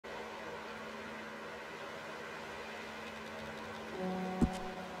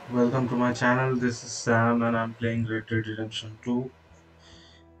Welcome to my channel. This is Sam and I'm playing Red Dead Redemption 2.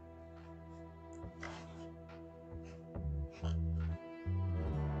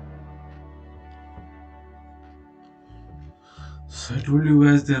 So I told you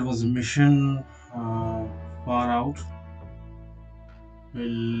guys there was a mission far out.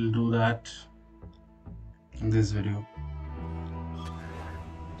 We'll do that in this video.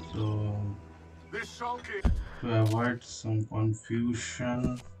 So to avoid some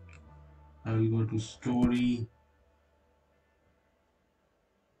confusion, I will go to story.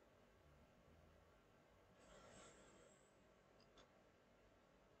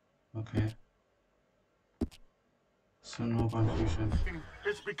 Okay. So no confusion.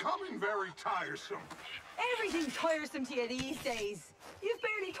 It's becoming very tiresome. Everything's tiresome to you these days. You've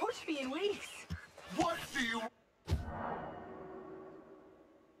barely touched me in weeks. What do you...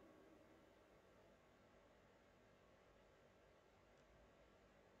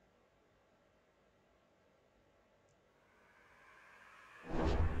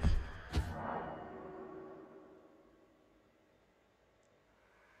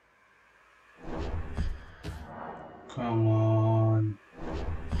 Come on.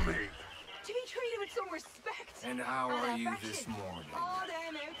 Me? To be treated with some respect. And how are you affection. this morning? All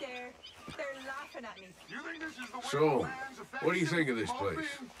them out there, they're laughing at me. You think this is the way So, a man's what do you affection, think of this place?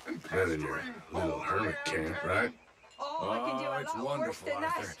 moping and Better than your pestering little all the hermit damn camp, time? right? Oh, I can do a it's lot wonderful, worse than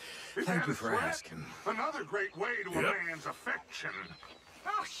Arthur. Is Thank that you a for threat? asking. Another great way to Yep. a man's affection.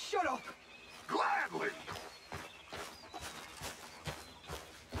 that. Oh, shut up. Gladly.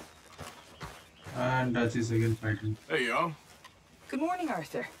 And Dutch is again fighting. Hey, y'all. Good morning,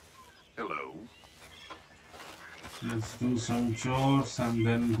 Arthur. Hello. Let's do some chores and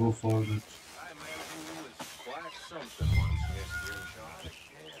then go for it. I imagine you was quite something once, Miss Grimshaw.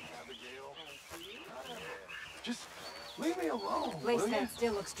 Just leave me alone, Place will you? that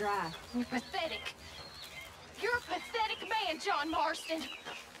still looks dry. You're pathetic. You're a pathetic man, John Marston.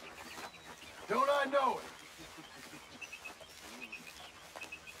 Don't I know it?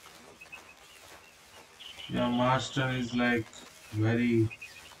 Your master is like very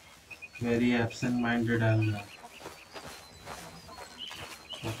absent-minded and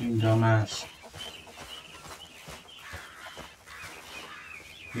fucking dumbass.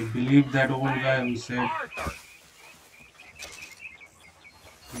 You believe that old guy who said Arthur!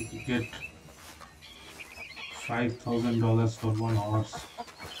 you could get $5,000 for one horse?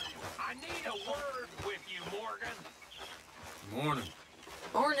 I need a word with you, Morgan. Morning.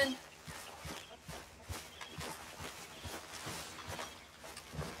 Morning.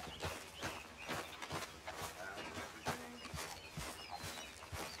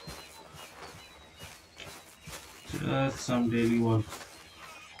 Just some daily work.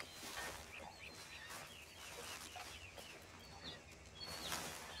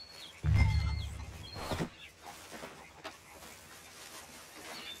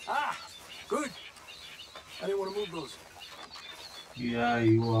 Ah, good. I didn't want to move those. Yeah,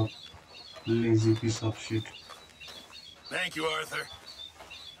 you are lazy piece of shit. Thank you, Arthur.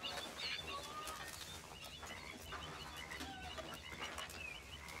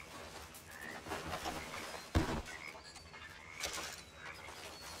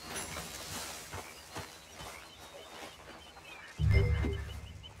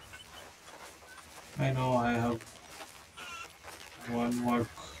 I know I have one work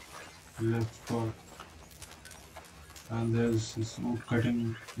left for, and there's this wood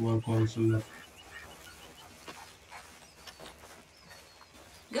cutting work also left.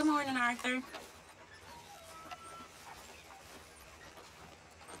 Good morning, Arthur.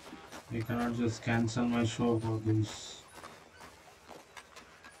 I cannot just cancel my show for this.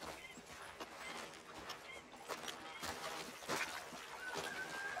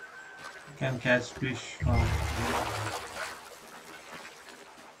 I can catch fish from.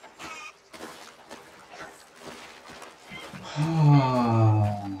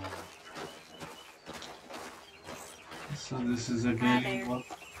 So this is a Hi daily there. work.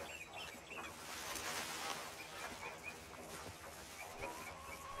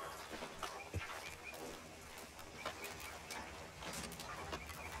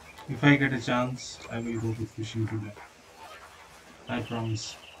 If I get a chance, I will go to fishing today. I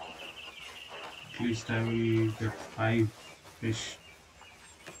promise. At least I will get 5 fish.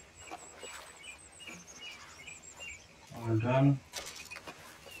 All done.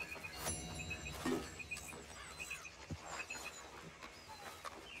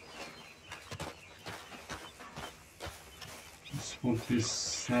 Let's put this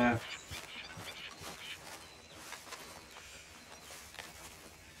sack.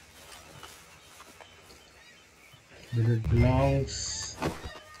 Where it belongs.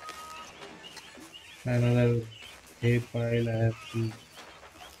 Another hay pile I have to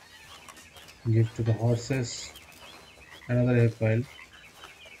give to the horses. Another hay pile.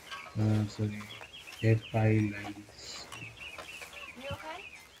 Sorry, hay pile. You okay?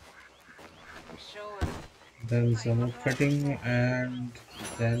 Sure. Then some more cutting, and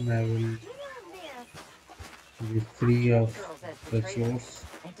then I will be free of Girls as the betrayal. chores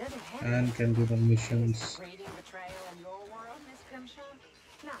It doesn't happen. and can do the missions. Reading betrayal in your world, Miss Grimshaw?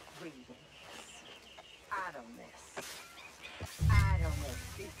 Not reading. Idleness.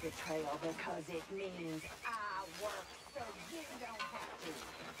 Idleness is betrayal because it means I work so you don't have to.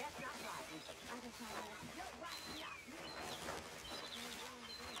 That's not right. I just know you're right, not me.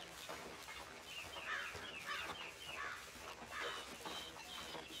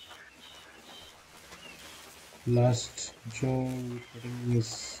 Last Joe cutting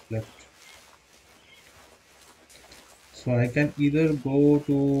is left. So I can either go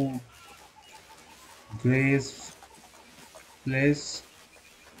to Gray's place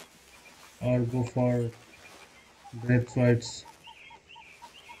or go for Braithwaite's.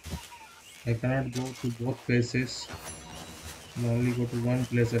 I cannot go to both places. I can only go to one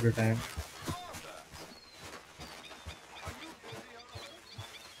place at a time.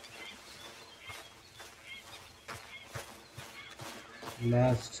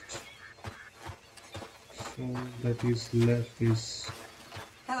 Last show that is left is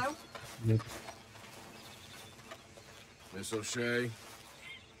Hello? that. Miss O'Shea?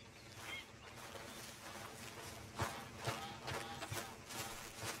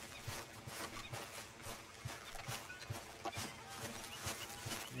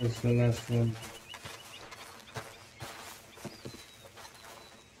 That's the last one.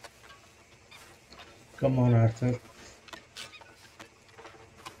 Come on, Arthur.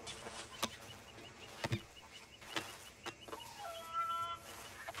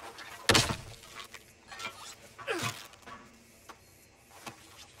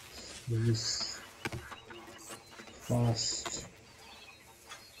 This is fast.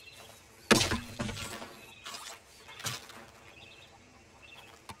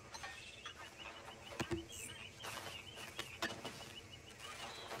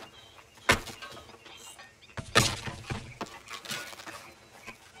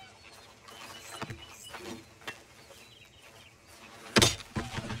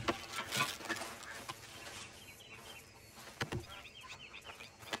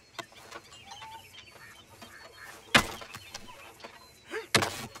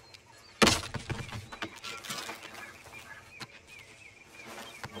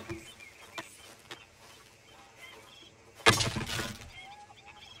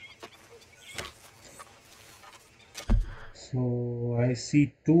 So I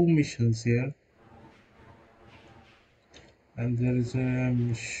see two missions here, and there is a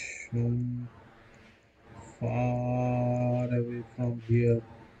mission far away from here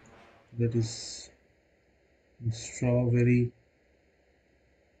that is in Strawberry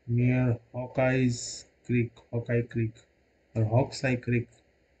near Hawkeye Creek or Hawkseye Creek.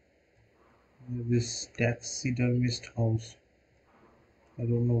 This taxidermist house. I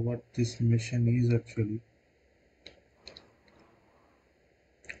don't know what this mission is actually,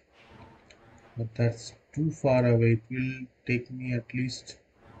 but that's too far away. It will take me at least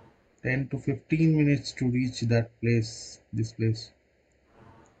 10 to 15 minutes to reach that place, this place.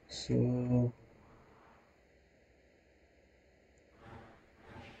 So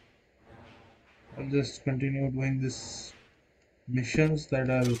I'll just continue doing this missions that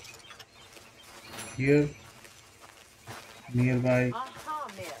are here nearby. Uh-huh,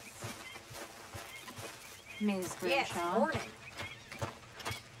 Miss Yes, Grimshaw. morning.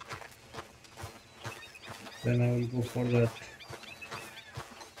 Then I will go for that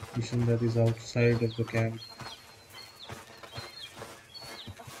mission that is outside of the camp.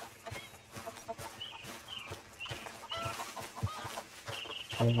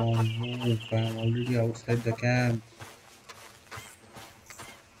 Come on, move. I'm already outside the camp.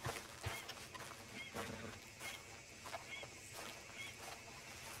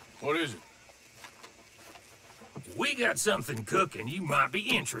 What is it? We got something cooking you might be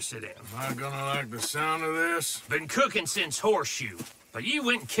interested in. Am I gonna like the sound of this? Been cooking since Horseshoe, but you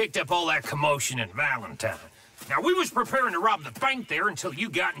went and kicked up all that commotion in Valentine. Now, we was preparing to rob the bank there until you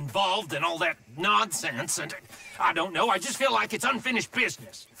got involved in all that nonsense, and I don't know, I just feel like it's unfinished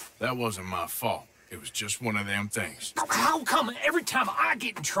business. That wasn't my fault. It was just one of them things. How come every time I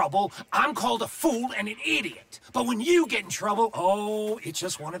get in trouble, I'm called a fool and an idiot? But when you get in trouble, oh, it's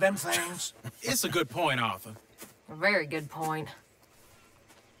just one of them things. It's a good point, Arthur. A very good point.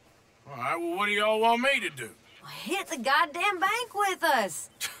 All right, well, what do y'all want me to do? Hit the goddamn bank with us.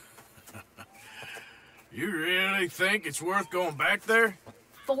 You really think it's worth going back there?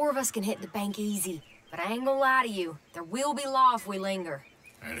 4 of us can hit the bank easy. But I ain't gonna lie to you. There will be law if we linger.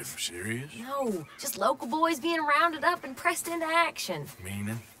 And if serious? No, just local boys being rounded up and pressed into action.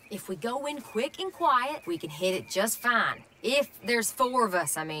 Meaning? If we go in quick and quiet, we can hit it just fine. If there's 4 of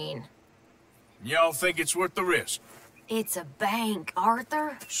us, I mean. Y'all think it's worth the risk? It's a bank,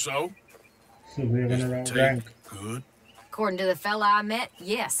 Arthur. So? So we're gonna round Take rank. good. According to the fella I met,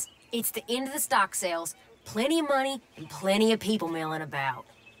 yes. It's the end of the stock sales. Plenty of money and plenty of people milling about.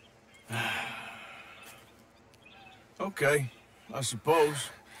 Okay, I suppose.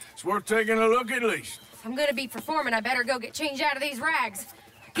 It's worth taking a look at least. If I'm gonna be performing, I better go get changed out of these rags.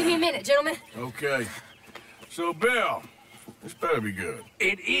 Give me a minute, gentlemen. Okay. So, Bill, this better be good.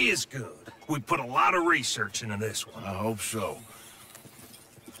 It is good. We put a lot of research into this one. I hope so.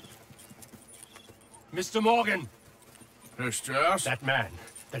 Mr. Morgan, Herr Strauss? that man,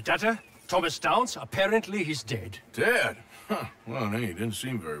 the debtor, Thomas Downs, apparently he's dead. Dead? Huh. Well, he didn't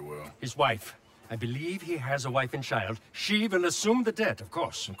seem very well. His wife, I believe he has a wife and child. She will assume the debt, of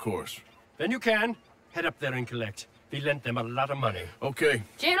course. Of course. Then you can head up there and collect. We lent them a lot of money. Okay.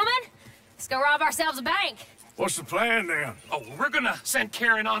 Gentlemen, let's go rob ourselves a bank. What's the plan, then? Oh, we're gonna send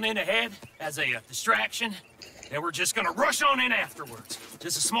Karen on in ahead as a distraction. Then we're just gonna rush on in afterwards.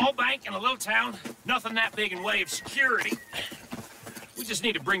 Just a small bank in a little town. Nothing that big in way of security. We just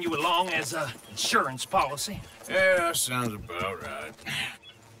need to bring you along as a insurance policy. Yeah, that sounds about right.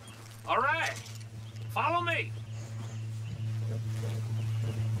 All right. Follow me.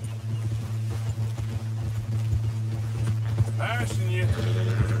 Passing you.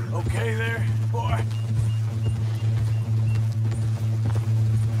 Okay there, boy?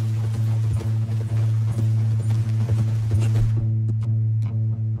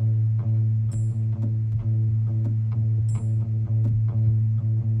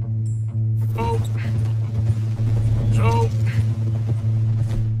 Oh. So.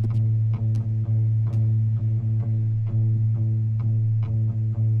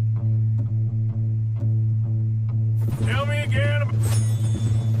 Tell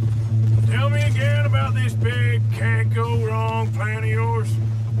me again about this big can't-go-wrong plan of yours.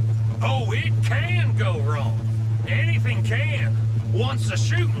 Oh, it can go wrong. Anything can, once the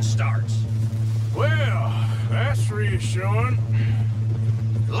shooting starts. Well, that's reassuring.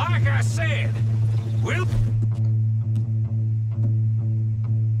 Like I said, we'll...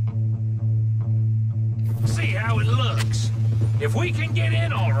 see how it looks. If we can get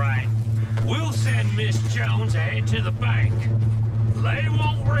in all right, we'll send Miss Jones ahead to the bank. They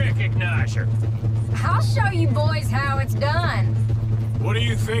won't recognize her. I'll show you boys how it's done. What are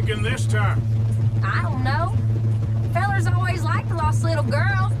you thinking this time? I don't know. Fellers always like the lost little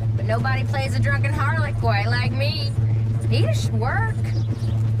girl, but nobody plays a drunken harlot quite like me. It should work.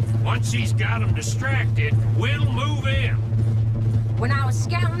 Once she's got them distracted, we'll move in. When I was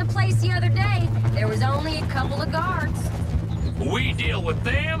scouting the place the other day, there was only a couple of guards. We deal with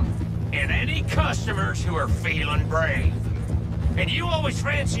them and any customers who are feeling brave. And you always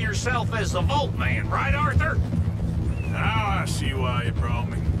fancy yourself as the Vault Man, right, Arthur? Now I see why you brought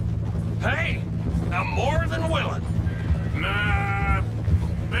me. Hey, I'm more than willing. Nah,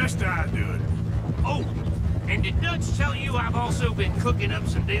 best I do it. Oh, and did Dutch tell you I've also been cooking up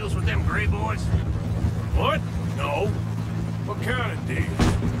some deals with them Gray Boys? What? No. What kind of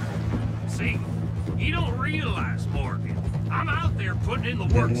deal? See, you don't realize, Morgan. I'm out there putting in the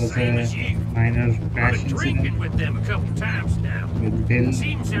There work was same a as you. minor I've crash been drinking incident with them a couple times now. with Bill.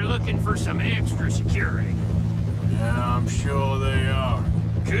 Seems they're looking for some extra security. Yeah, I'm sure they are.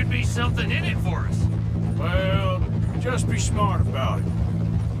 Could be something in it for us. Well, just be smart about it.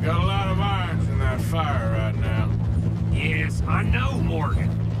 We got a lot of irons in that fire right now. Yes, I know, Morgan.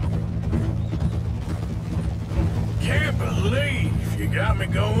 Can't believe you got me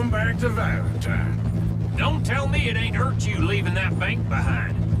going back to Valentine. Don't tell me it ain't hurt you leaving that bank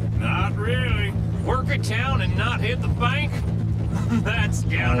behind. Not really. Work a town and not hit the bank? That's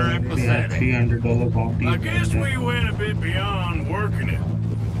They had counter-empathetic. $300 bounty. I guess we went a bit beyond working it.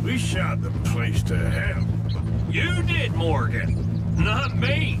 We shot the place to hell. You did, Morgan. Not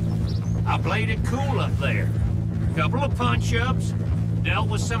me. I played it cool up there. Couple of punch-ups, dealt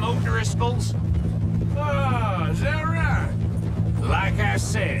with some O'Driscolls. Ah, is that right? Like I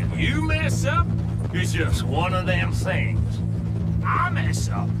said, you mess up, it's just one of them things. I mess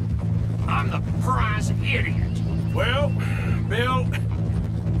up, I'm the prize idiot. Well, Bill,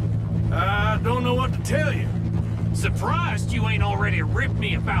 I don't know what to tell you. Surprised you ain't already ripped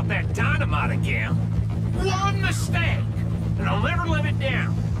me about that dynamite again. One mistake, and I'll never live it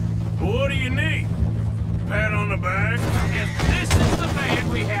down. What do you need? Pat on the back? If this is the man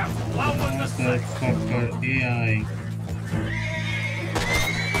we have flowing the Motherfucker AI.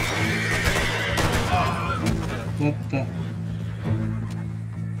 What the?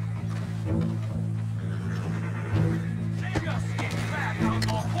 Just get back on the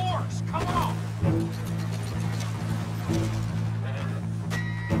horse. Come on.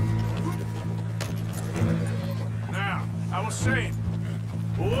 Now, I was saying,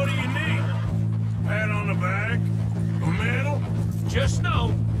 what do you need? Pat on the back? A medal? Just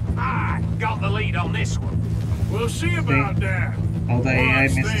know, I got the lead on this one. We'll see about that. How the AI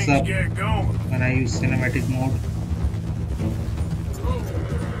Once messes things up get going. when I use cinematic mode.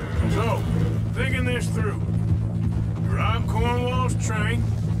 So, thinking this through. We rob Cornwall's train.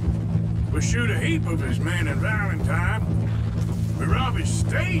 We shoot a heap of his men in Valentine. We rob his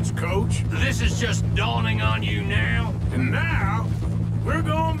stagecoach. This is just dawning on you now. And now, we're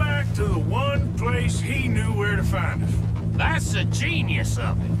going back to the one place he knew where to find us. That's the genius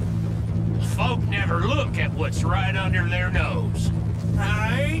of it. Folk never look at what's right under their nose.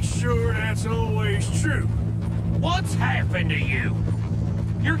 I ain't sure that's always true. What's happened to you?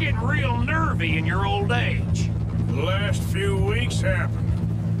 You're getting real nervy in your old age. The last few weeks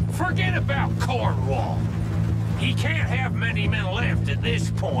happened. Forget about Cornwall. He can't have many men left at this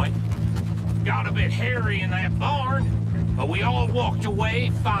point. Got a bit hairy in that barn, but we all walked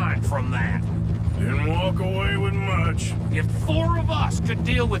away fine from that. Didn't walk away with much. If 4 of us could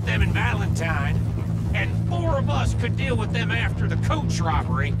deal with them in Valentine, and 4 of us could deal with them after the coach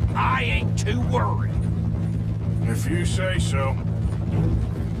robbery, I ain't too worried. If you say so.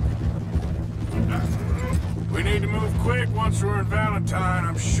 We need to move quick once we're in Valentine.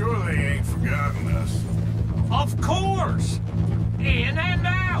 I'm sure they ain't forgotten us. Of course! In and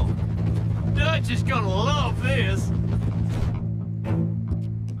out! Dutch is gonna love this.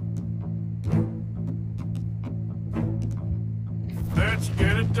 Let's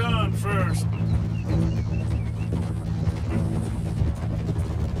get it done first.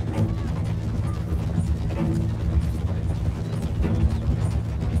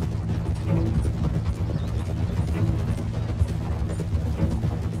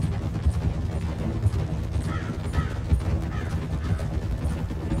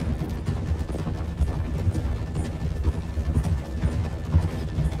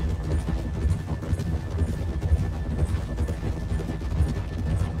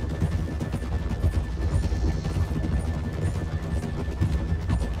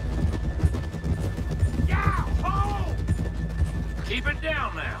 Keep it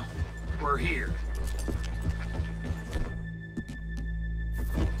down now. We're here.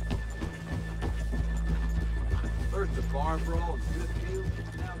 First the bar brawl and good view.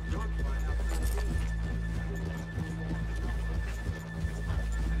 Now George might have something.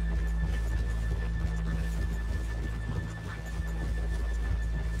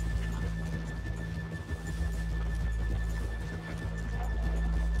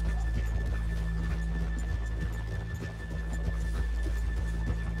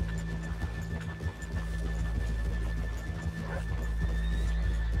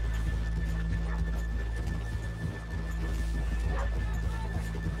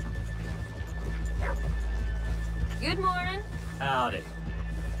 Good morning. Howdy.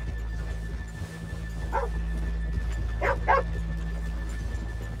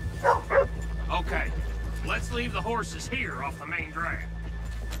 Okay, let's leave the horses here off the main drag.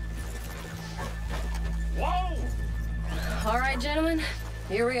 Whoa! All right, gentlemen,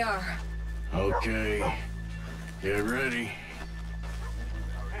 here we are. Okay. Get ready.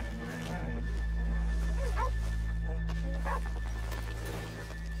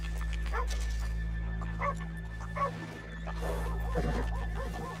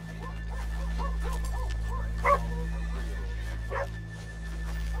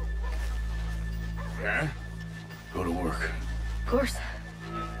 Yeah? Go to work. Of course.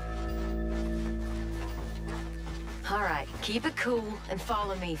 All right, keep it cool and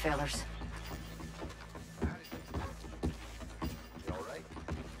follow me, fellas.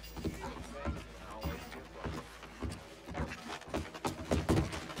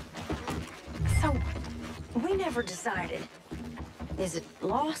 So, we never decided. Is it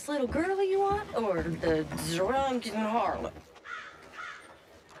lost little girl you want, or the drunken harlot?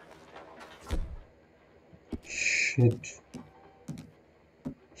 Shit.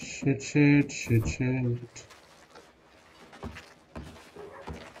 Shit.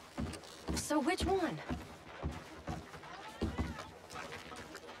 So which one?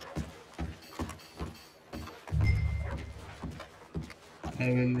 I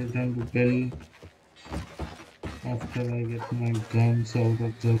will return to Bill after I get my guns out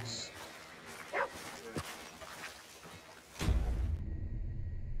of this.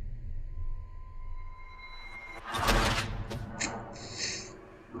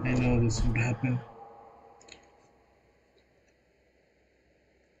 this would happen.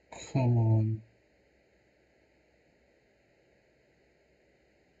 Come on.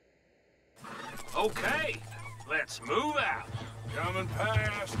 Okay, let's move out. Coming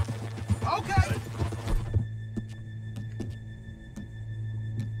past. Okay.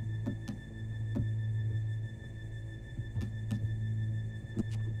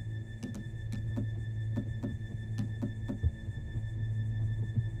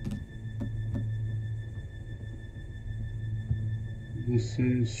 This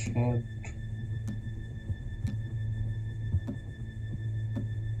is short.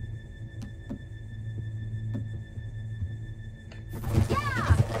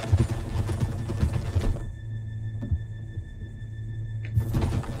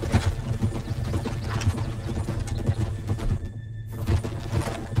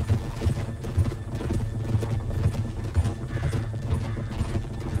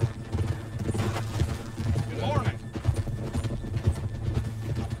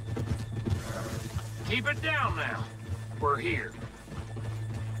 Keep it down now. We're here.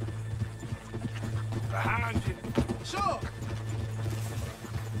 Behind you. Sure.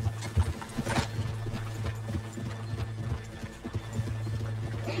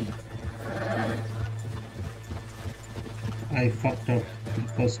 I fucked up the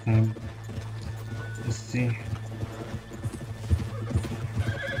first time. Let's see.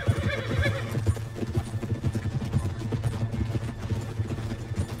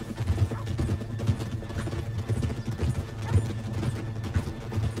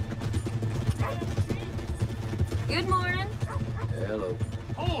 Good morning. Hello.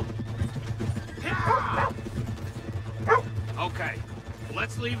 Hold! Okay,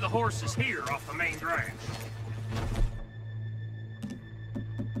 let's leave the horses here off the main drag.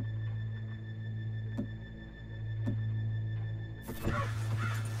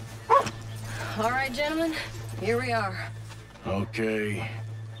 All right, gentlemen, here we are. Okay.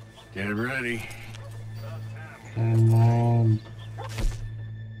 Get ready. Come on.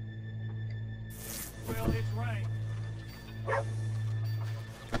 Well, it's rain.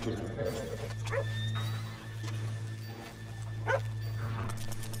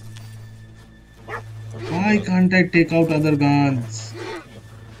 Why can't I take out other guns?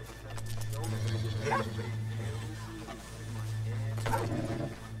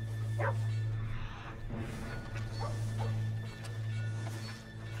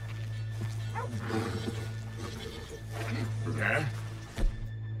 Yeah?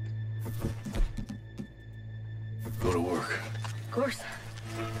 Go to work. Of course.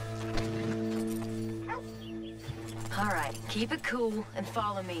 All right, keep it cool and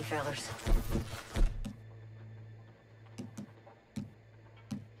follow me, fellas.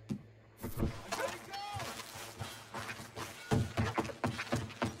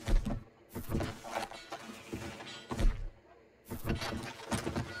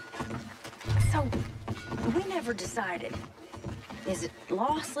 So, we never decided. Is it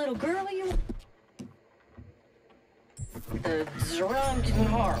lost little girl you... The drunken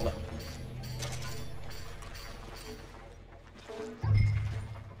harlot.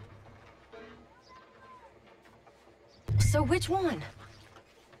 So which one?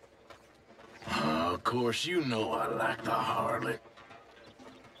 Of course, you know I like the harlot.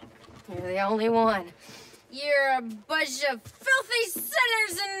 You're the only one. You're a bunch of filthy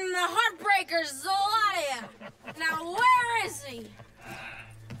sinners and heartbreakers, the lot of you. Now where is he?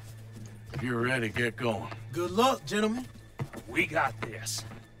 If you're ready, get going. Good luck, gentlemen. We got this.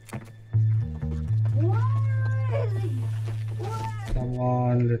 Where is he? Come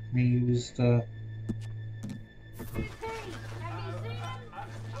on, let me use the...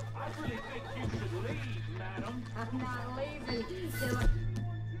 I'm not leaving till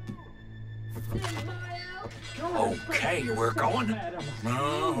Okay, we're going.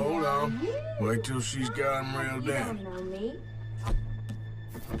 No, hold on. Wait till she's got him reeled You in. don't know me.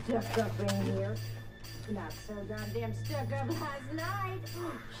 Stuck up in here. Not so goddamn stuck up last night.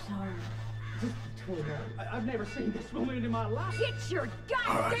 Sorry. Just between us. I've never seen this woman in my life. Get your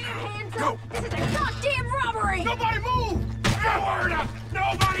goddamn hands go. up! This is a goddamn robbery! Nobody move! Florida!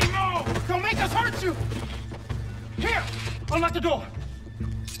 Nobody move! Don't make us hurt you! Here! Unlock the door!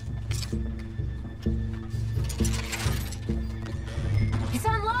 It's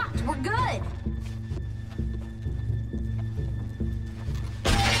unlocked. We're good.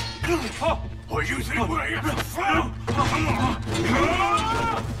 Oh, you think we're...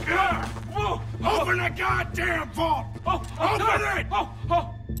 Open the goddamn vault! Open it!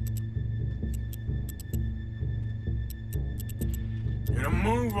 Get a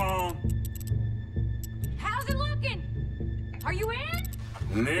move on. How's it looking? Are you in?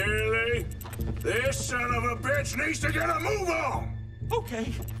 Nearly. This son of a bitch needs to get a move on.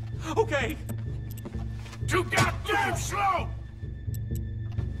 Okay. Okay. Too goddamn slow.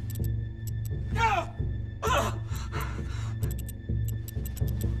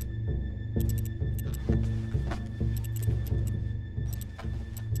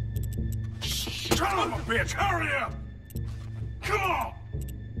 Son of a bitch, hurry up! Come on!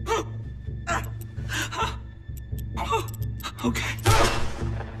 Okay.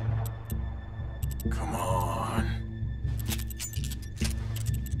 Come on.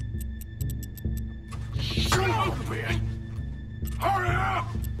 Son of a bitch! Hurry up!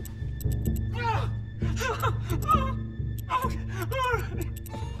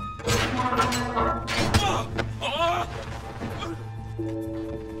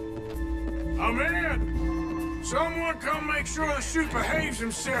 I'm in! Someone come make sure the chute behaves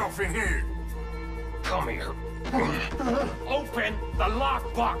himself in here. Come here. Open the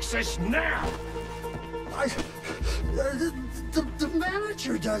lockboxes now! The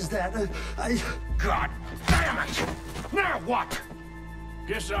manager does that. God damn it! Now what?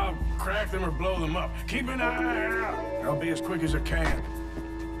 Guess I'll crack them or blow them up. Keep an eye out. I'll be as quick as I can.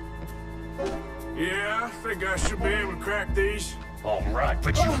 Yeah, I think I should be able to crack these. All right,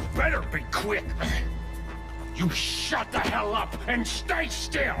 but you better be quick. You shut the hell up and stay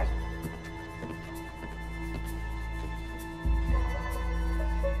still!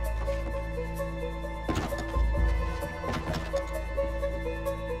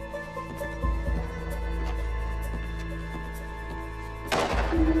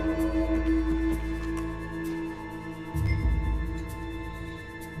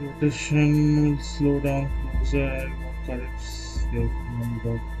 Rotation will slow down closer and more corrects your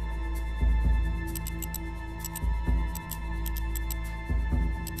number.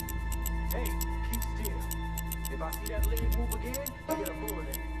 Hey, keep still. If I see that leg move again, I get a bullet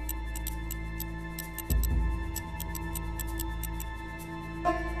in it.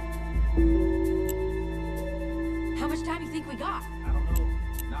 How much time do you think we got? I don't know.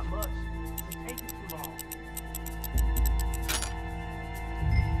 Not much. It's taking too long.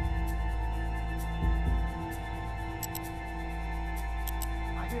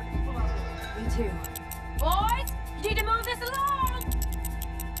 I hear people out there. Me too. Boys, you need to move this along!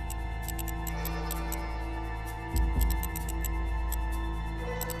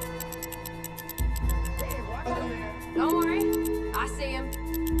 Hey, watch out there. Don't worry, I see him.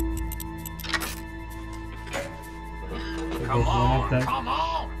 Come on, come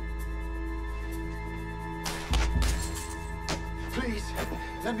on! Please,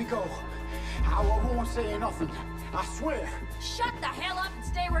 let me go. I won't say nothing. I swear. Shut the hell up and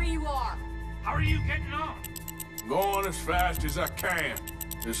stay where you are. How are you getting on? Going as fast as I can.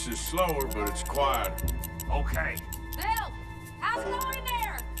 This is slower, but it's quieter. Okay, Bill, how's it going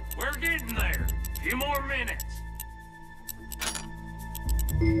there? we're getting there. Few more minutes.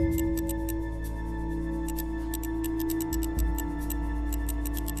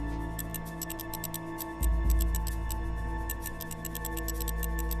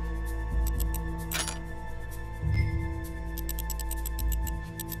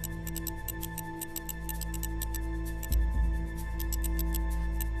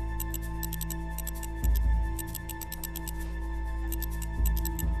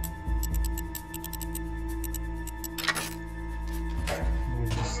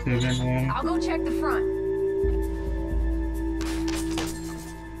 Second one. I'll go check the front.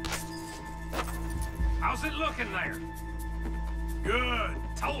 How's it looking there? Good.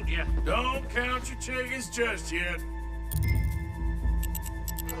 Told you. Don't count your chickens just yet.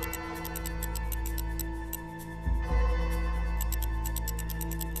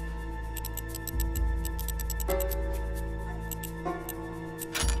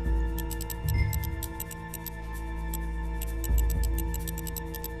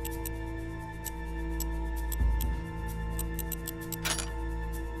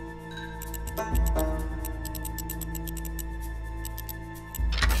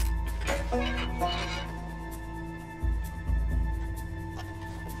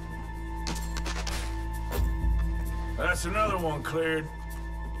 That's another one cleared.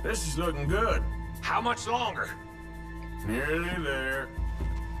 This is looking good. How much longer? Nearly there.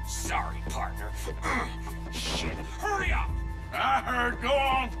 Sorry, partner. Shit, hurry up! I heard. Go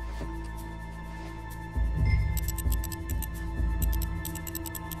on.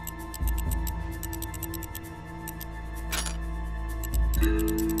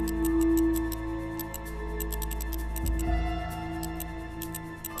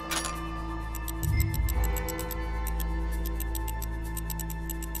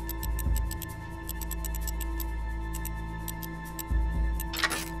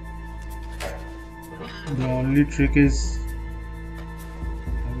 The only trick is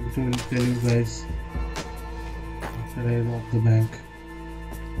I will tell you guys after I rob the bank.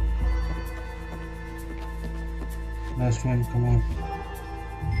 Last one, come on.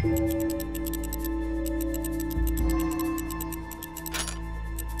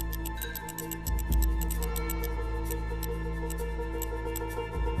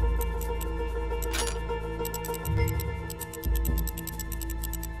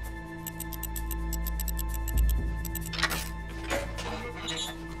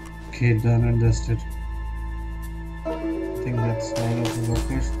 Okay, done and dusted. I think that's all of the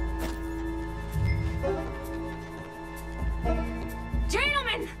workers.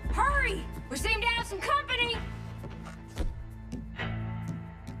 Gentlemen, hurry! We seem to have some company.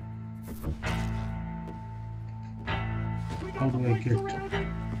 How do I get?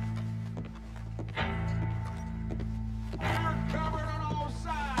 Covered on all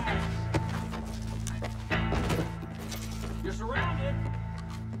sides. You're surrounded.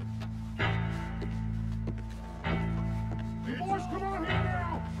 Boys, come on here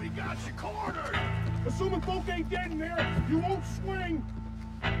now! We got you cornered! Assuming folk ain't dead in there, you won't swing!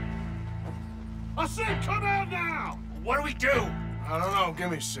 I said come out now! What do we do? I don't know,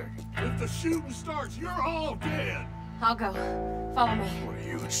 give me a second. If the shooting starts, you're all dead! I'll go. Follow me. What are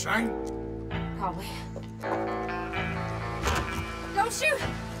you, insane? Probably. Don't shoot!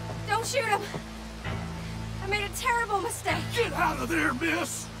 Don't shoot him! I made a terrible mistake. Get out of there,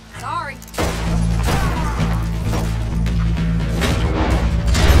 miss! Sorry.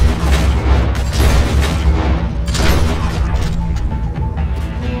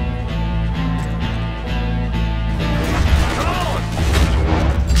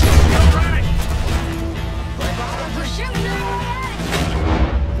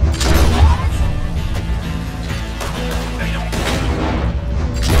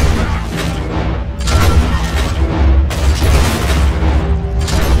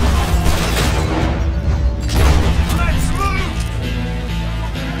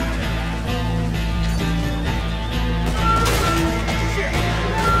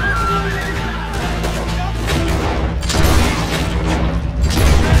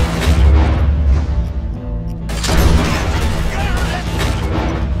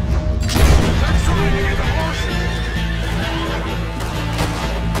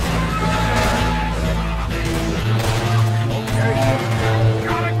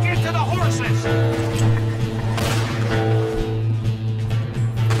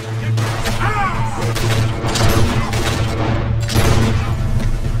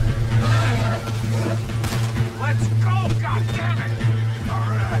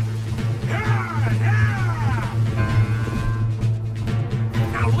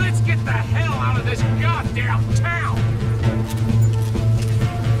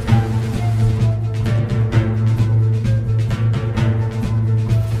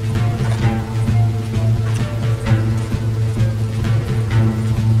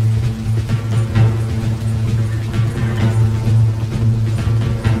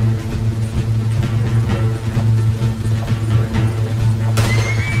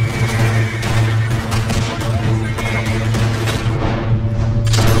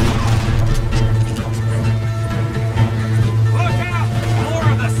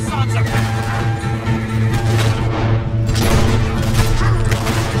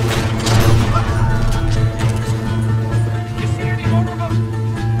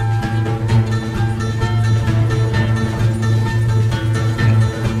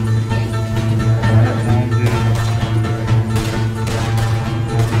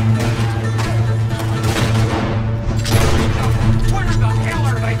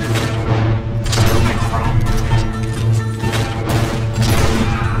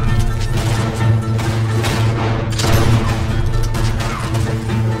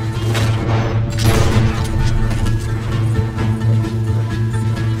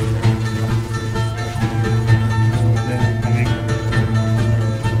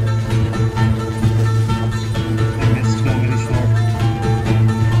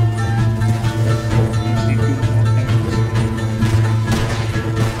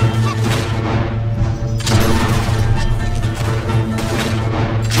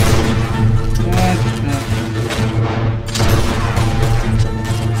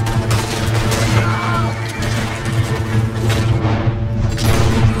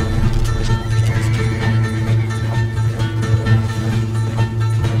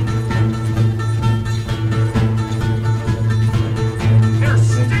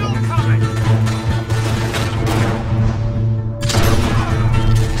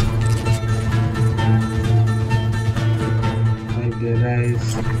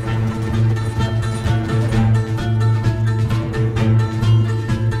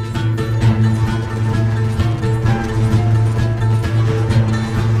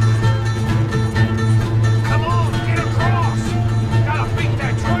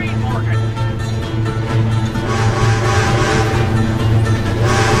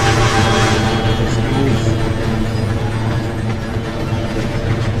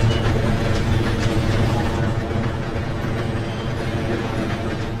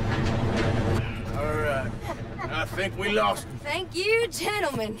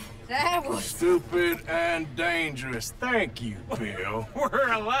 gentlemen. That was... Stupid and dangerous. Thank you, Bill.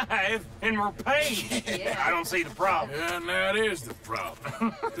 We're alive and we're paid. Yeah. I don't see the problem. And that is the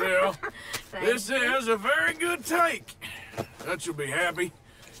problem. Still, this is a very good take. Dutch will be happy,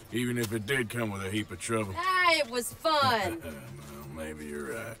 even if it did come with a heap of trouble. Ah, it was fun. Well, maybe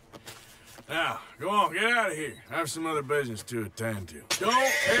you're right. Now, go on, get out of here. I have some other business to attend to. Don't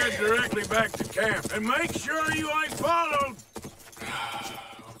head directly back to camp, and make sure you ain't followed.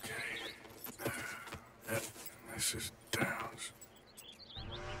 Okay. This is Downs.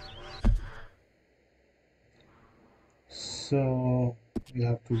 So we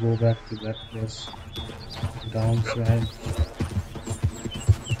have to go back to that place. Downside.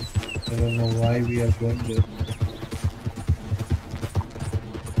 I don't know why we are going there.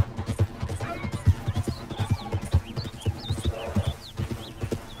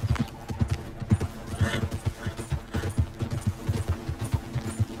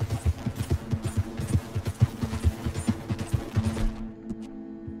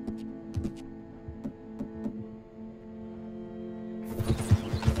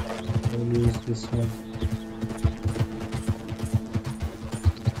 This one.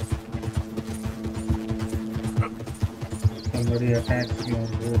 Somebody attacks me on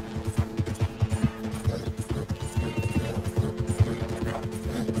road.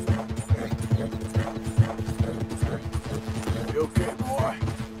 You okay, boy?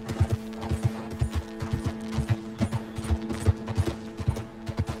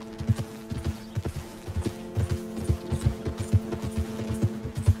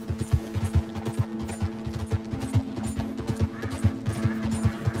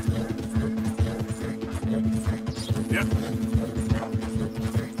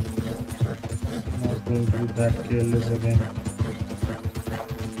 Not going to be that careless again.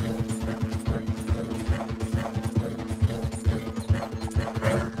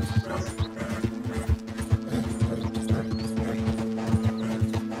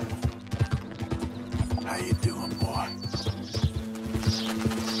 How you doing, boy?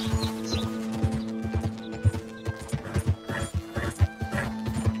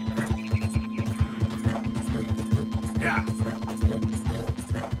 Yeah.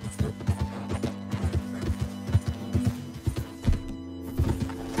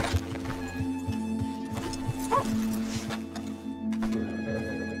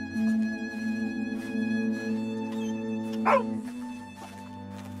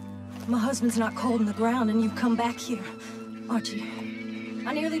 My husband's not cold in the ground, and you've come back here. Archie,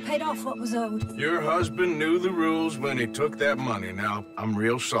 I nearly paid off what was owed. Your husband knew the rules when he took that money. Now, I'm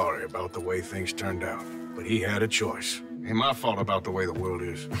real sorry about the way things turned out. But he had a choice. Ain't my fault about the way the world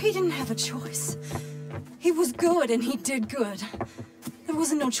is. He didn't have a choice. He was good, and he did good. There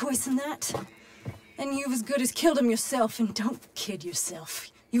wasn't no choice in that. And you've as good as killed him yourself, and don't kid yourself.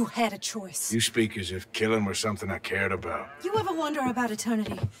 You had a choice. You speak as if killing was something I cared about. You ever wonder about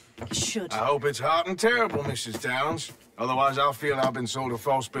eternity? You should. I hope it's hot and terrible, Mrs. Downs. Otherwise, I'll feel I've been sold a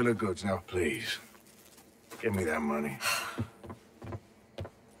false bill of goods. Now, please, give me that money.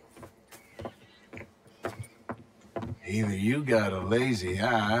 Either you got a lazy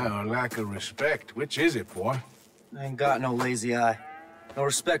eye or lack of respect. Which is it, boy? I ain't got no lazy eye. No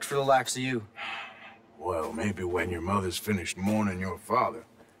respect for the likes of you. Well, maybe when your mother's finished mourning your father,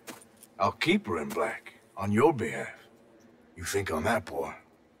 I'll keep her in black on your behalf. You think on that, boy?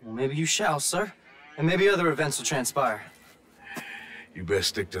 Well, maybe you shall, sir. And maybe other events will transpire. You best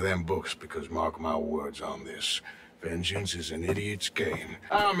stick to them books, because mark my words on this. Vengeance is an idiot's game.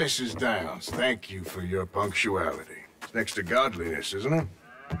 Ah, Mrs. Downs, thank you for your punctuality. It's next to godliness, isn't it?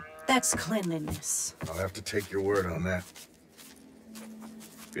 That's cleanliness. I'll have to take your word on that.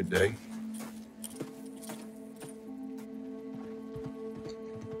 Good day.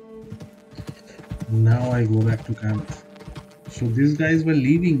 Now I go back to camp. So these guys were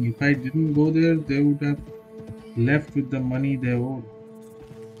leaving. If I didn't go there, they would have left with the money they owed.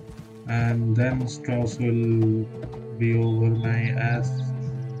 And then Strauss will be over my ass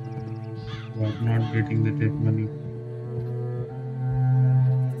about not getting the tip money.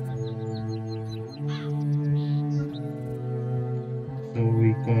 So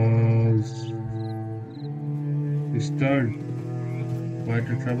we caused stirred quite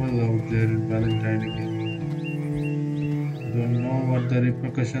a trouble out there in Valentine again. Don't know what the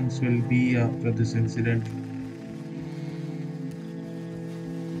repercussions will be after this incident.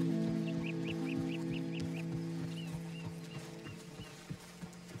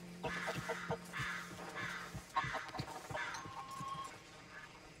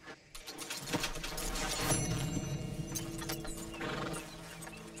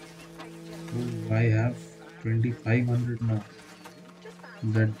 Oh, I have 2500 now.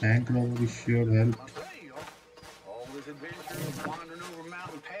 That bank robbery sure helped. All this adventure of wandering over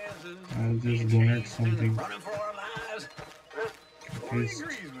mountain passes, I'll just donate something. running for our lives. At He least.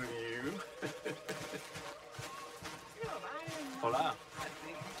 agrees with you. Hola.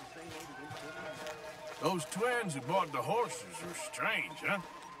 Those twins who bought the horses are strange, huh?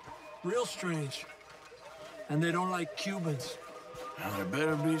 Real strange. And they don't like Cubans. Now, there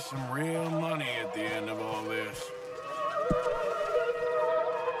better be some real money at the end of all this.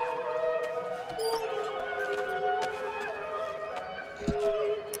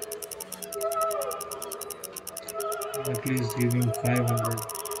 At least give him 500.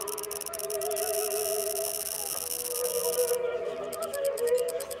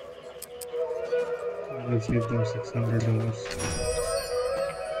 Let's give them $600.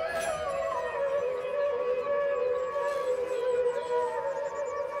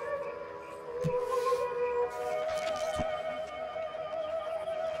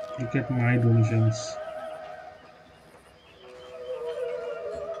 Look at my donations.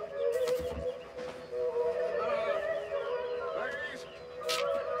 Ladies,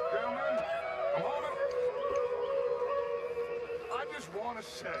 gentlemen, come on up. I just want to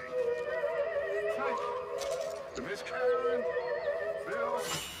say thank you to Miss Karen, Bill.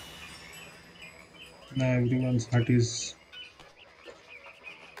 Now everyone's heart is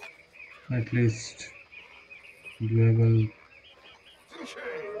at least doable. and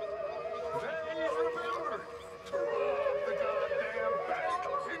shame. They remember to rob the goddamn bank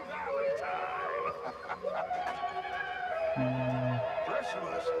in Valentine. Rest of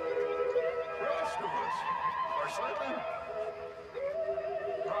us are slipping.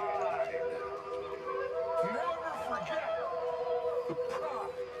 Pride. Never forget the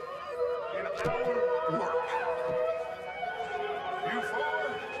pride in our work. You four,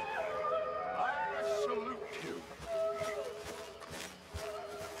 I salute you.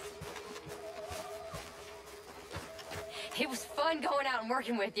 It was fun going out and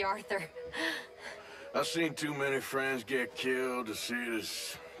working with you, Arthur. I've seen too many friends get killed to see it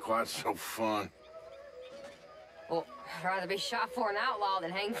as quite so fun. Well, I'd rather be shot for an outlaw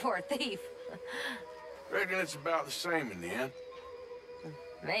than hanged for a thief. Reckon it's about the same in the end.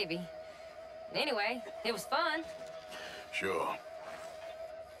 Maybe. Anyway, it was fun. Sure.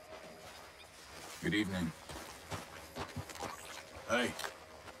 Good evening. Hey,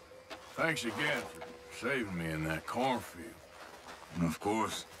 thanks again for saving me in that cornfield. Of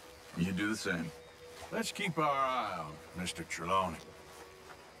course. You do the same. Let's keep our eye on Mr. Trelawney.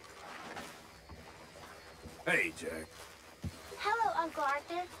 Hey, Jack. Hello, Uncle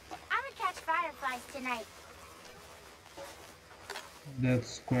Arthur. I'm gonna catch fireflies tonight.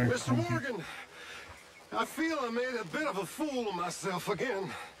 That's quite Mr. something. Morgan, I feel I made a bit of a fool of myself again.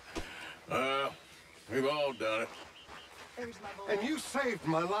 We've all done it. And you saved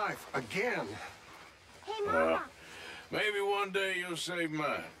my life again. Hey, Mama. Maybe one day you'll save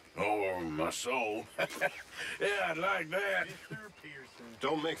mine. Or my soul. Yeah, I'd like that.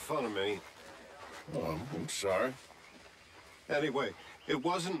 Don't make fun of me. Oh, I'm sorry. Anyway, it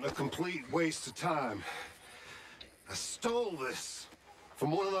wasn't a complete waste of time. I stole this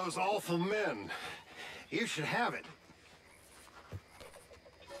from one of those awful men. You should have it.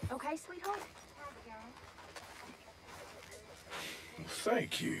 Okay, sweetheart?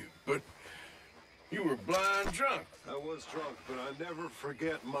 Thank you, but you were blind drunk. I was drunk, but I never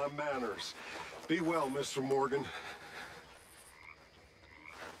forget my manners. Be well, Mr. Morgan.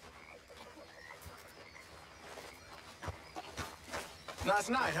 Last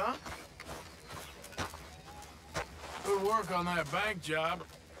night, huh? Good work on that bank job.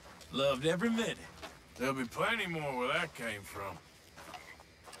 Loved every minute. There'll be plenty more where that came from.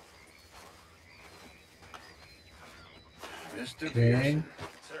 Mr. Okay. Pearson.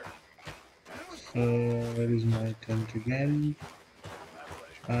 So where is my tent again?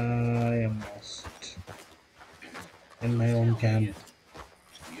 I am lost in my own camp.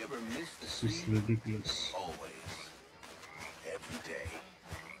 You ever miss the This is ridiculous. Always. Every day.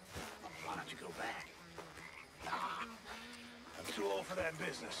 Why don't you go back? Nah. I'm too old for that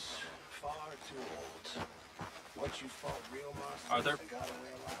business. Far too old. Once you fought real monsters Arthur? and got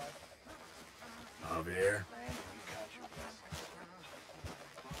away alive, Javier. man, you count your blessings.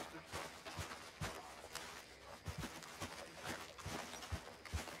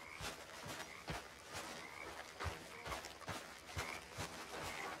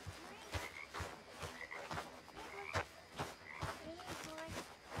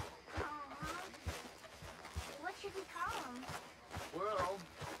 What should we call him? Well,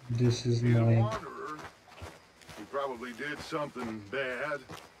 This is he's a my wanderer. He probably did something bad.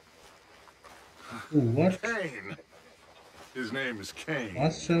 oh, what? Cain. His name is Kane.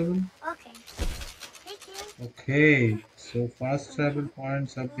 Fast travel? Okay. Hey, King. Okay, so fast travel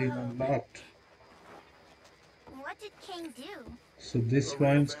points have been unlocked. What did King do? So these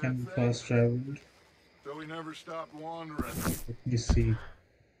points can be fast traveled. So we never stopped wandering. Let me see.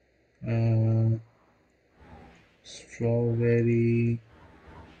 Strawberry.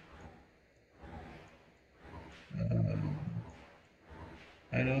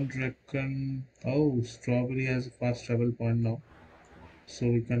 I don't reckon. Oh, Strawberry has a fast travel point now. So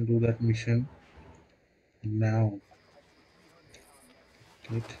we can do that mission now.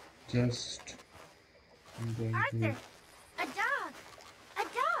 It just. I'm going Arthur, to. a dog. A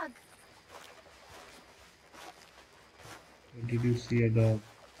dog. Did you see a dog?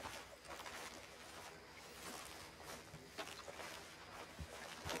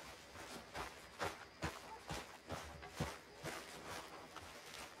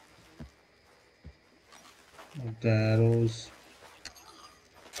 The arrows.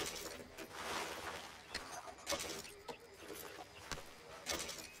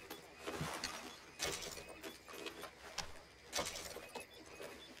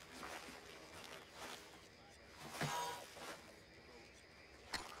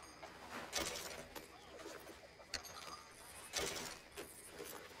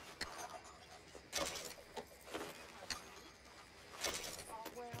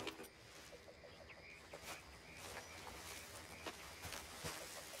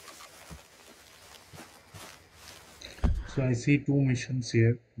 So I see two missions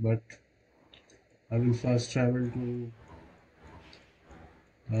here, but I will first travel to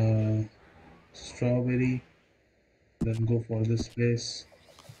Strawberry, then go for this place.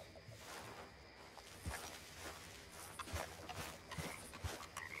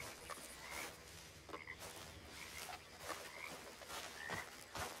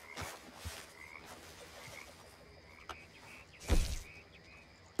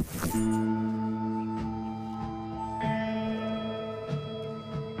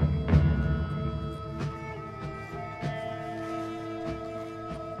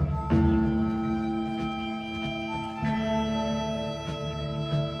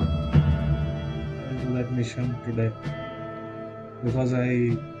 Mission today because I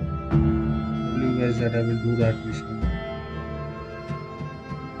told you guys that I will do that mission.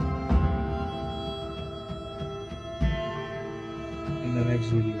 In the next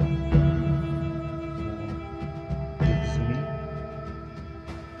video. Let's see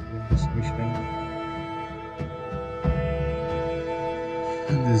this mission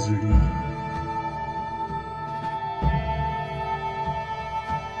in this video.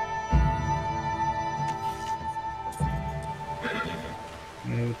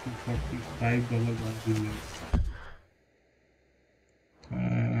 $45 on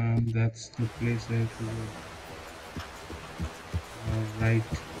and that's the place I have to go. Right.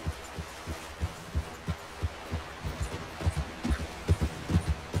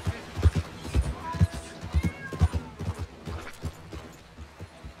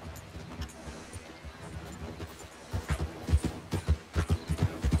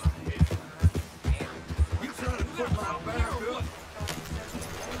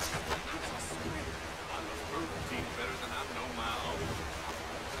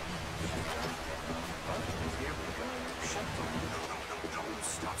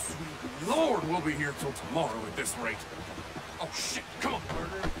 Lord, we'll be here till tomorrow at this rate. Oh, shit, come on.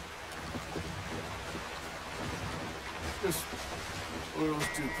 Just what are those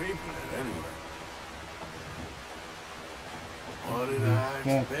two people at anyway? What did I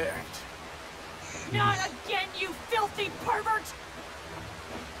expect? Not again, you filthy pervert!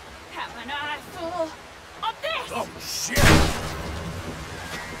 Have an eyeful of this! Oh, shit!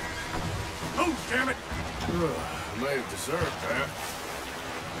 Oh, damn it! I may have deserved that.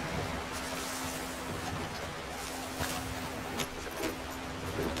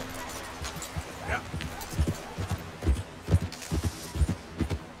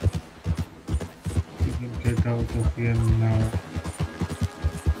 Get out of here now.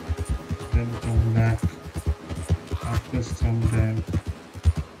 Then come back after some time.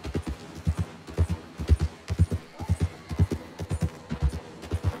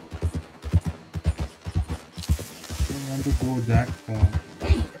 I want to go that far.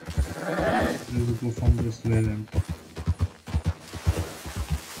 We'll go from this way then.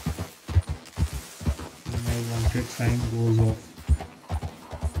 And my wanted sign goes off.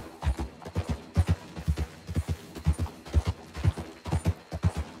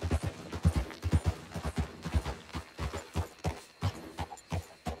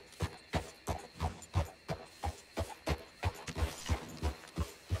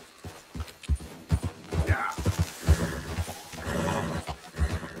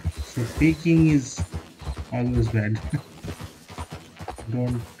 So peeking is always bad.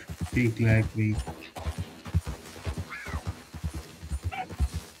 Don't peek like me.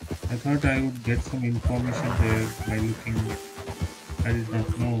 I thought I would get some information there by looking, but I did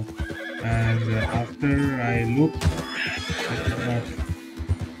not know. And after I looked, I could not.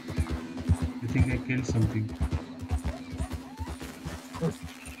 I think I killed something.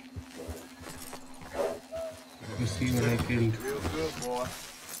 Let me see what I killed. Real good, boy.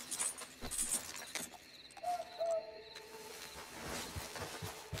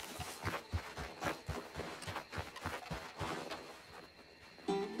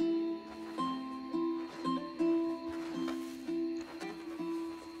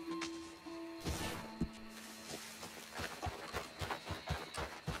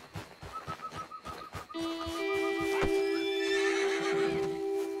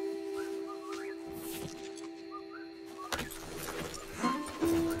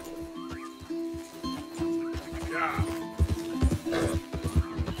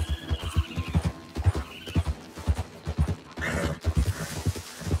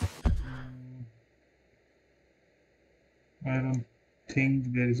 I don't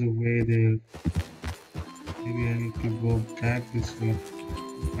think there is a way there. Maybe I need to go back this way,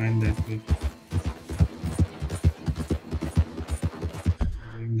 find that way.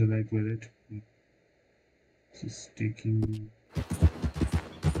 Going the right way, right? Just taking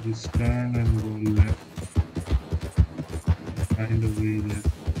this turn and go left. Find a way left.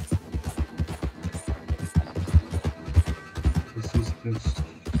 This is just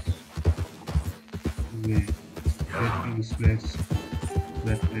the way. Get to this place.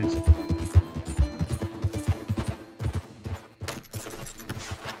 That place.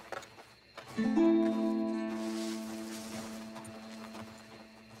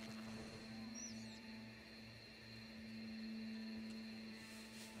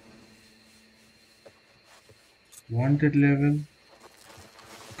 Wanted level?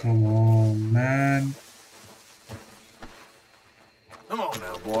 Come on, man. Come on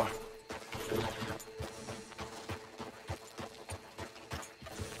now, boy.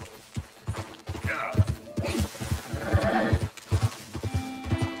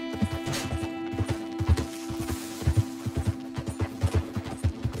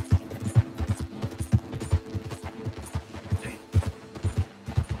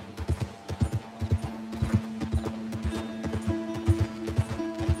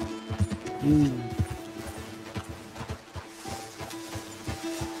 Ooh.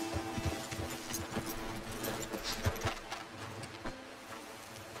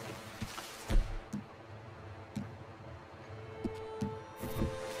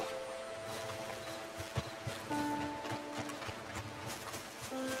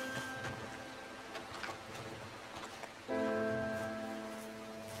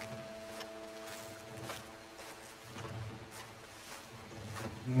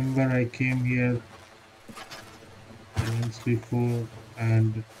 Remember I came here once before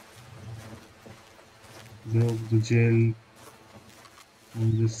and broke the jail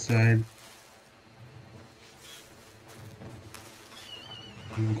on this side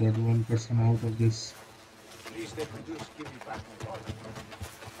and got one person out of this. At least they produce, give you back my body.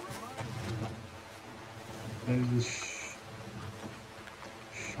 There is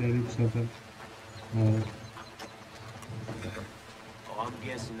a sheriff's office. Oh, Oh, I'm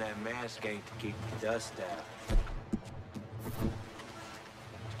guessing that mask ain't to keep the dust out.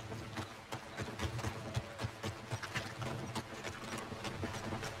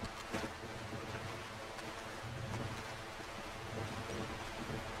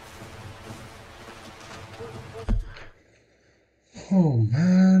 oh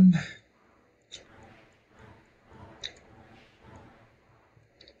man.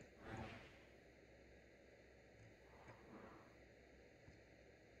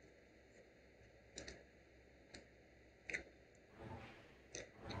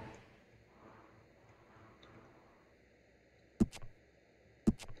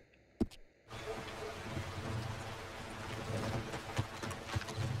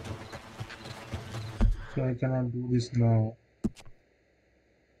 So I cannot do this now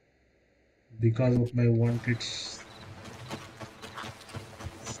because of my wanted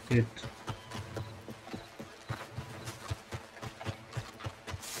state.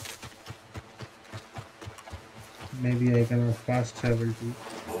 Maybe I cannot fast travel too.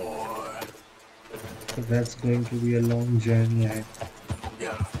 So that's going to be a long journey.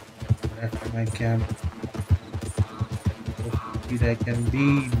 Back to my camp. How stupid I can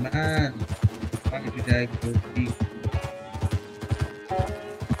be, man. Why did I go deep?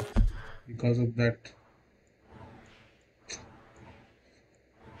 Because of that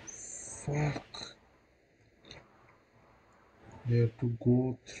Fuck. We have to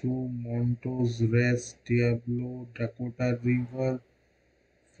go through Montos Rest, Diablo, Dakota River,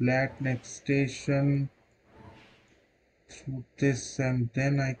 Flat Neck Station, through this, and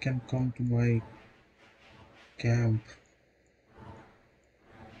then I can come to my camp.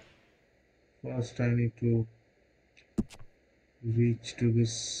 First I need to reach to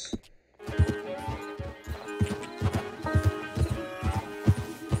this.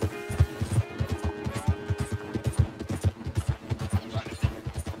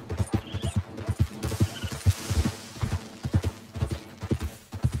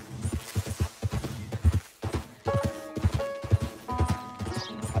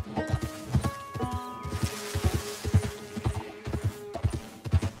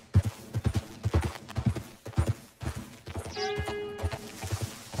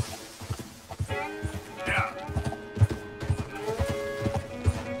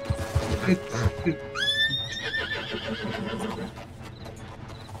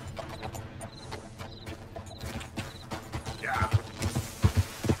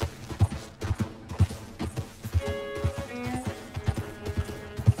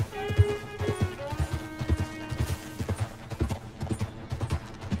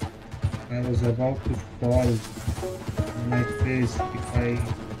 I was about to fall on my face if I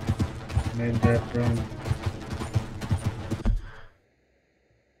made that run.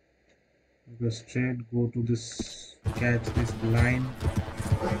 Go straight, go to this, catch this line.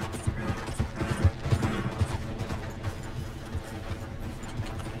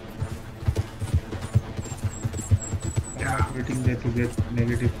 I'm not waiting there to get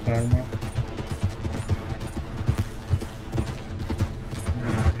negative karma.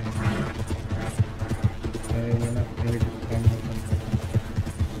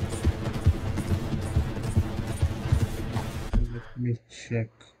 Check.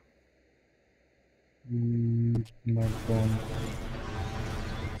 Not gone.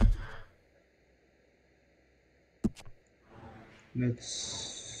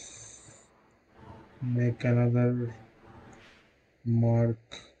 Let's make another mark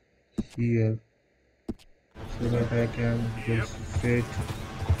here so that I can go straight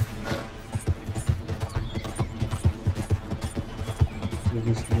to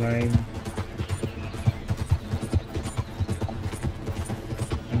this line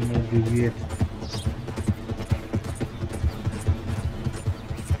and not deviate.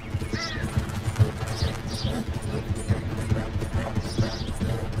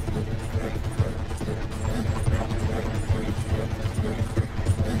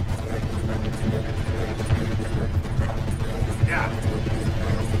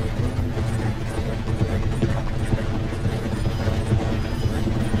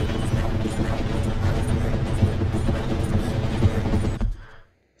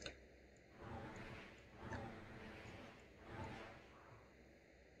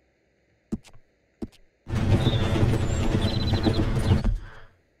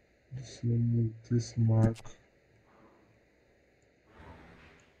 Remove this mark.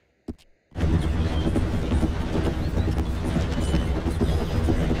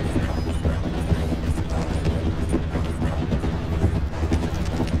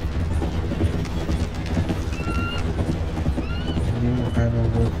 New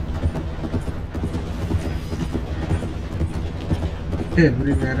Hanover.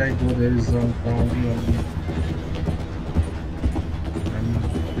 Everywhere I go there is some bounty on me.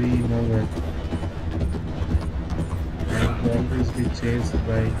 Nowhere. I will always be chased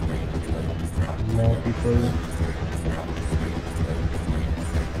by more people.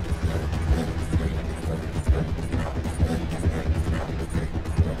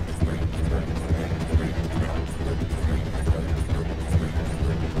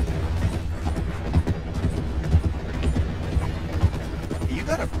 You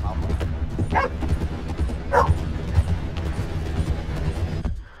got a problem?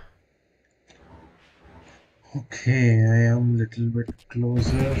 Okay, I am a little bit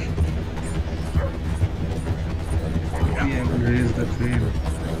closer. Maybe I will raise the train.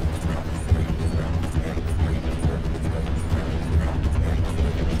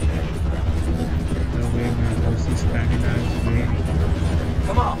 The way my horse's stamina is draining.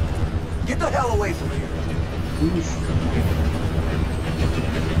 Come on, get the hell away from here. Oof.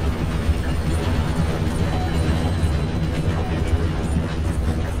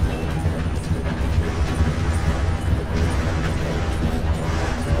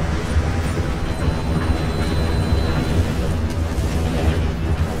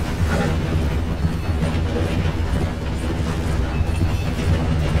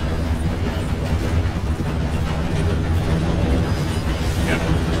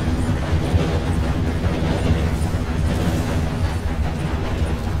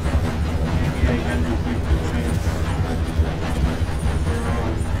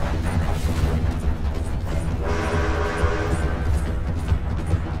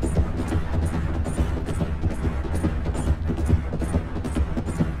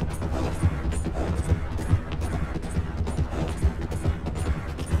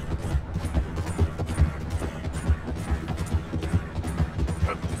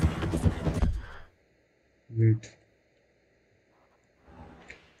 Wait.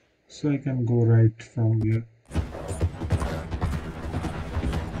 So I can go right from here.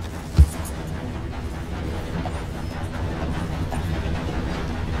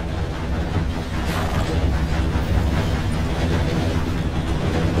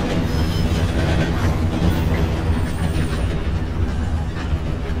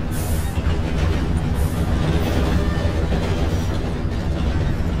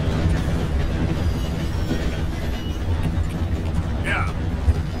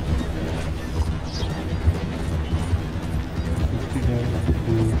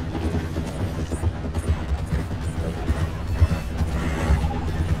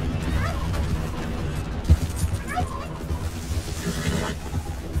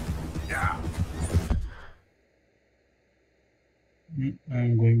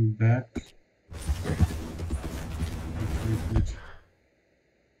 I'm going back. Wait.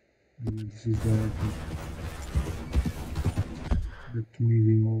 This is the. Let me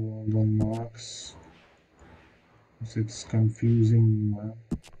remove all the marks. It's confusing.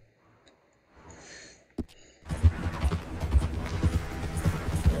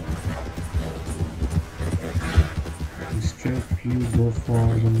 Instead, please go for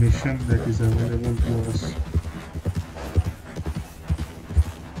the mission that is available to us.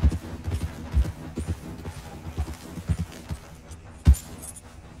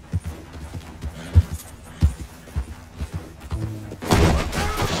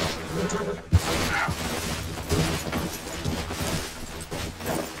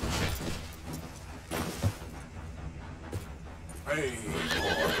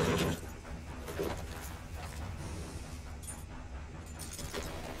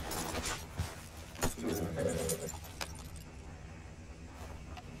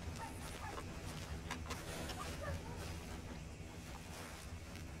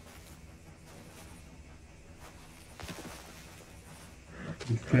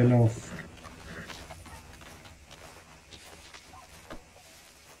 It fell off.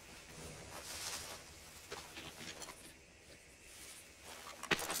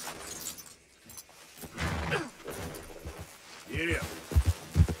 Yeah.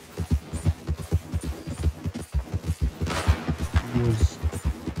 Yes.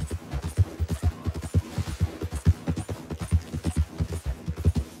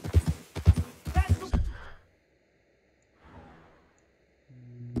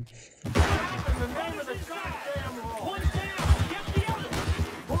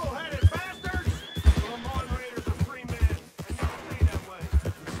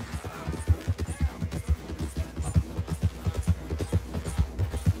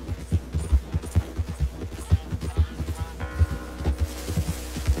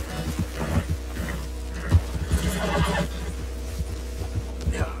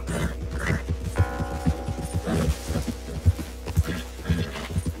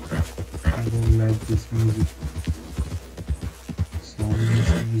 I don't like this music.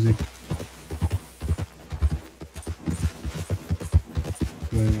 Soundless music.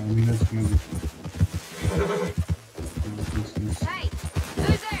 Ominous music. Hey,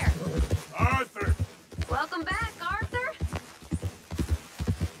 who's there? Arthur! Welcome back, Arthur.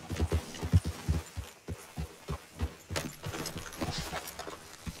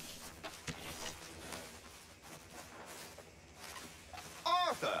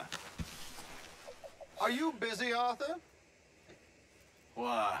 Arthur! Are you busy, Arthur?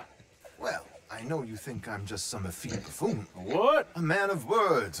 Why? Well, I know you think I'm just some effete buffoon. What? A man of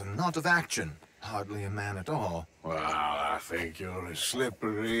words and not of action. Hardly a man at all. Well, I think you're as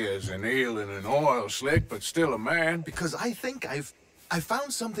slippery as an eel in an oil slick, but still a man. Because I think I've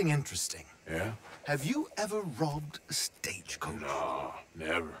found something interesting. Yeah? Have you ever robbed a stagecoach? No,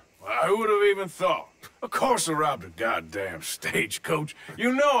 never. I would have even thought. Of course I robbed a goddamn stagecoach.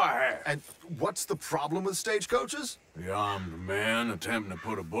 You know I have. And what's the problem with stagecoaches? The armed man attempting to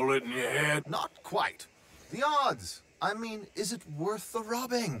put a bullet in your head? Not quite. The odds. I mean, is it worth the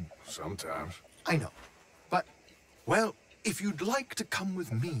robbing? Sometimes. I know. But, well, if you'd like to come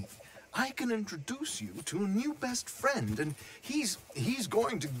with me, I can introduce you to a new best friend, and he's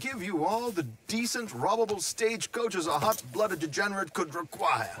going to give you all the decent, robbable stagecoaches a hot-blooded degenerate could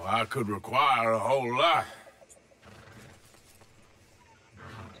require. Well, I could require a whole lot.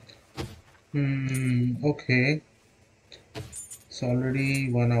 Okay. It's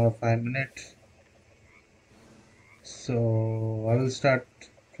already 1 hour 5 minutes. So I will start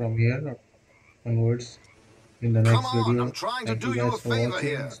from here onwards in the next video. I'm trying to Thank do you you guys a for favor watching.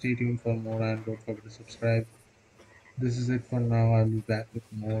 here. Stay tuned for more and don't forget to subscribe. This is it for now. I'll be back with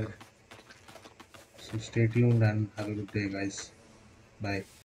more. So stay tuned and have a good day, guys. Bye.